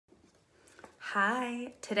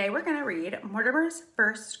Hi, today we're going to read Mortimer's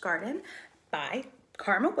First Garden by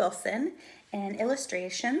Karma Wilson and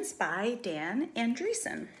illustrations by Dan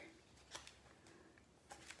Andreessen.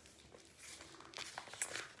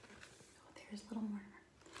 Oh, there's little Mortimer.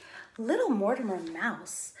 Little Mortimer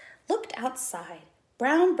Mouse looked outside.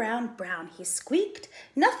 Brown, brown, brown, he squeaked.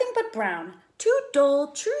 Nothing but brown. Too dull,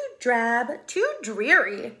 too drab, too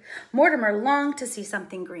dreary. Mortimer longed to see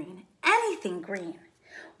something green, anything green.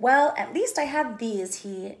 Well, at least I have these,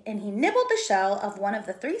 and he nibbled the shell of one of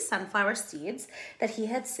the 3 sunflower seeds that he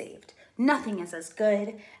had saved. Nothing is as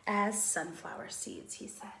good as sunflower seeds, he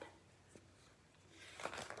said.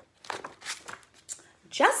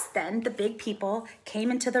 Just then, the big people came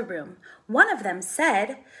into the room. One of them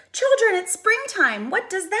said, "Children, it's springtime. What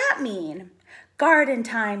does that mean?" "Garden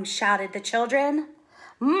time," shouted the children.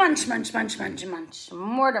 Munch, munch, munch, munch, munch.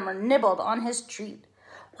 Mortimer nibbled on his treat.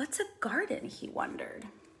 What's a garden, he wondered.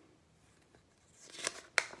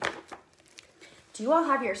 Do you all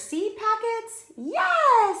have your seed packets?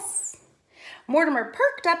 Yes! Mortimer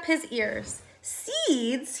perked up his ears.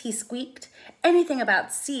 Seeds, he squeaked. Anything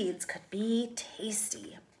about seeds could be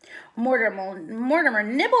tasty. Mortimer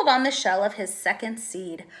nibbled on the shell of his second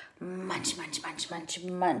seed. Munch, munch, munch, munch,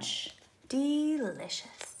 munch.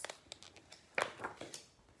 Delicious.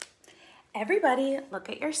 Everybody, look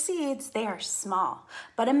at your seeds. They are small,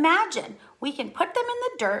 but imagine we can put them in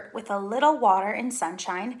the dirt with a little water and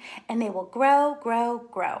sunshine, and they will grow, grow,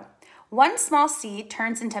 grow. One small seed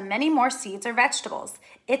turns into many more seeds or vegetables.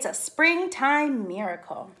 It's a springtime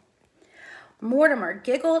miracle. Mortimer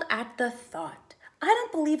giggled at the thought. I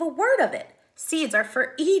don't believe a word of it. Seeds are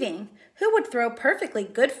for eating. Who would throw perfectly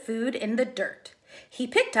good food in the dirt? He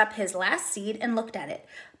picked up his last seed and looked at it.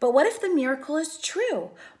 But what if the miracle is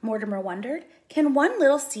true? Mortimer wondered. Can one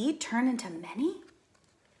little seed turn into many?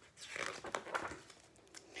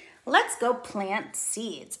 Let's go plant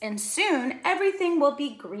seeds, and soon everything will be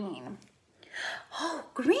green. Oh,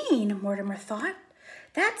 green, Mortimer thought.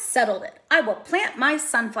 That settled it. I will plant my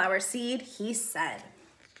sunflower seed, he said.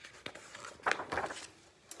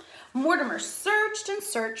 Mortimer searched and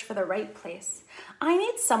searched for the right place. I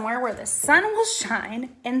need somewhere where the sun will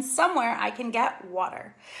shine and somewhere I can get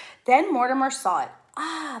water. Then Mortimer saw it.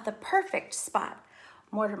 Ah, the perfect spot.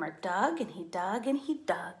 Mortimer dug and he dug and he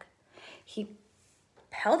dug. He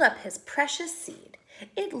held up his precious seed.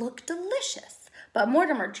 It looked delicious, but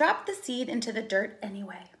Mortimer dropped the seed into the dirt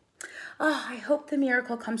anyway. Oh, I hope the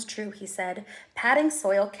miracle comes true, he said, patting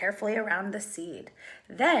soil carefully around the seed.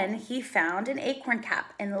 Then he found an acorn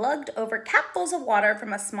cap and lugged over capfuls of water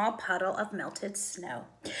from a small puddle of melted snow.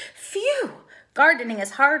 Phew! Gardening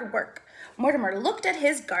is hard work. Mortimer looked at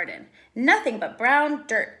his garden. Nothing but brown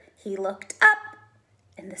dirt. He looked up,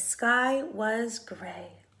 and the sky was gray.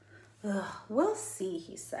 Ugh, we'll see,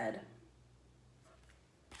 he said.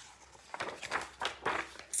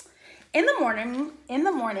 In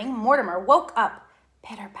the morning, Mortimer woke up.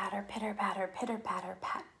 Pitter, patter,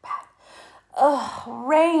 pat, pat. Ugh,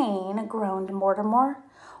 rain, groaned Mortimer.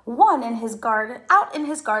 Out in his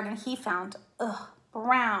garden, he found,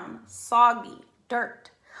 brown, soggy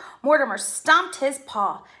dirt. Mortimer stomped his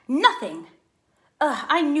paw. Nothing.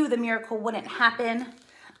 I knew the miracle wouldn't happen.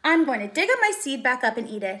 I'm going to dig up my seed back up and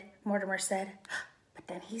eat it, Mortimer said. But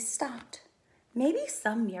then he stopped. Maybe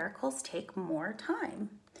some miracles take more time.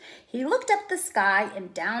 He looked up the sky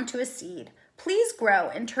and down to his seed. Please grow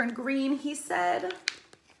and turn green, he said.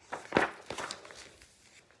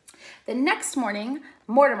 The next morning,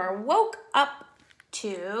 Mortimer woke up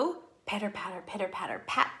to pitter, patter,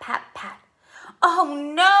 pat, pat, pat. Oh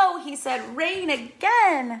no, he said, rain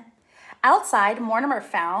again. Outside, Mortimer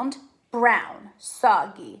found brown,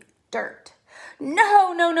 soggy dirt.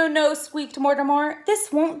 No, squeaked Mortimer.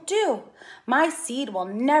 This won't do. My seed will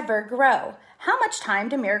never grow. How much time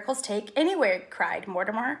do miracles take anyway? Cried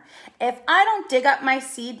Mortimer. If I don't dig up my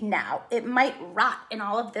seed now, it might rot in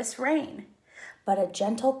all of this rain. But a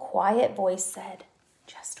gentle, quiet voice said,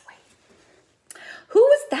 just wait. Who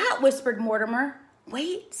was that? Whispered Mortimer.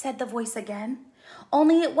 Wait, said the voice again.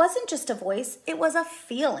 Only it wasn't just a voice, it was a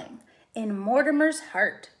feeling in Mortimer's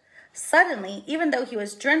heart. Suddenly, even though he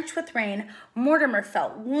was drenched with rain, Mortimer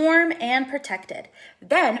felt warm and protected.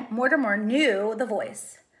 Then Mortimer knew the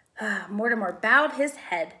voice. Mortimer bowed his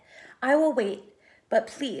head. I will wait, but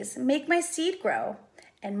please make my seed grow.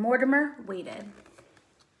 And Mortimer waited.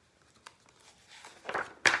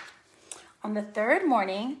 On the 3rd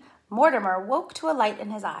morning, Mortimer woke to a light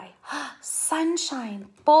in his eye. Sunshine,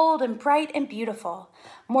 bold and bright and beautiful.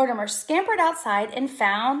 Mortimer scampered outside and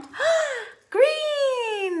found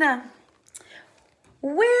green.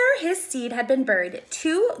 Where his seed had been buried,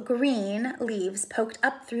 2 green leaves poked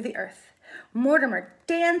up through the earth. Mortimer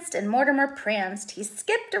danced and Mortimer pranced. He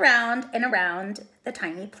skipped around and around the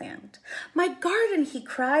tiny plant. "My garden," he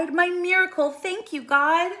cried, "my miracle, thank you,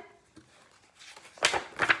 God."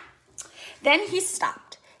 Then he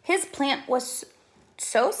stopped. His plant was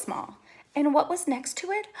so small. And what was next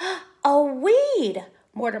to it? A weed.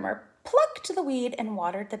 Mortimer plucked the weed and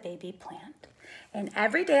watered the baby plant. And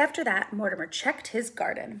every day after that, Mortimer checked his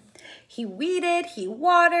garden. He weeded, he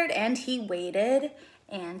watered, and he waited,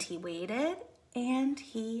 and he waited, and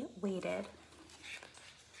he waited.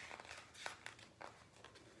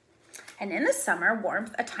 And in the summer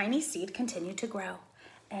warmth, a tiny seed continued to grow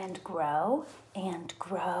and grow and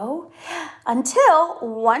grow until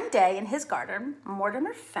one day in his garden,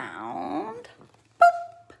 Mortimer found,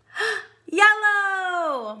 boop,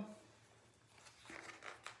 yellow.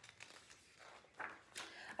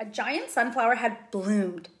 A giant sunflower had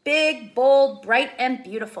bloomed, big, bold, bright, and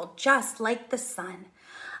beautiful, just like the sun.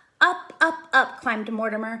 Up, up, up climbed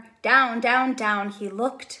Mortimer. Down, down, down he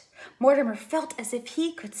looked. Mortimer felt as if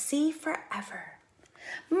he could see forever.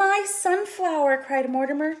 "My sunflower," cried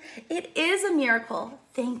Mortimer. "It is a miracle.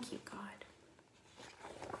 Thank you, God."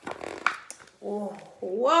 Whoa,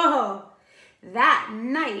 whoa. That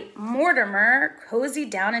night, Mortimer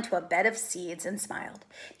cozied down into a bed of seeds and smiled.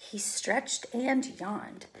 He stretched and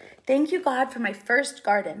yawned. "Thank you, God, for my first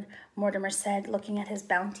garden," Mortimer said, looking at his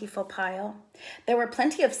bountiful pile. There were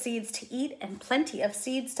plenty of seeds to eat and plenty of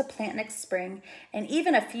seeds to plant next spring, and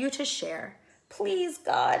even a few to share. "Please,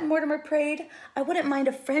 God," Mortimer prayed, "I wouldn't mind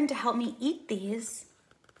a friend to help me eat these."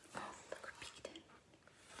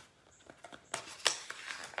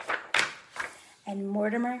 And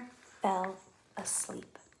Mortimer fell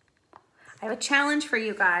asleep. I have a challenge for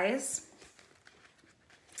you guys.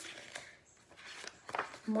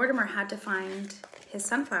 Mortimer had to find his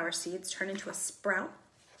sunflower seeds turn into a sprout.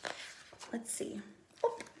 Let's see.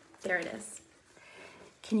 Oh, there it is.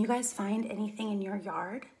 Can you guys find anything in your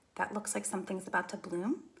yard that looks like something's about to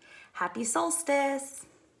bloom? Happy solstice!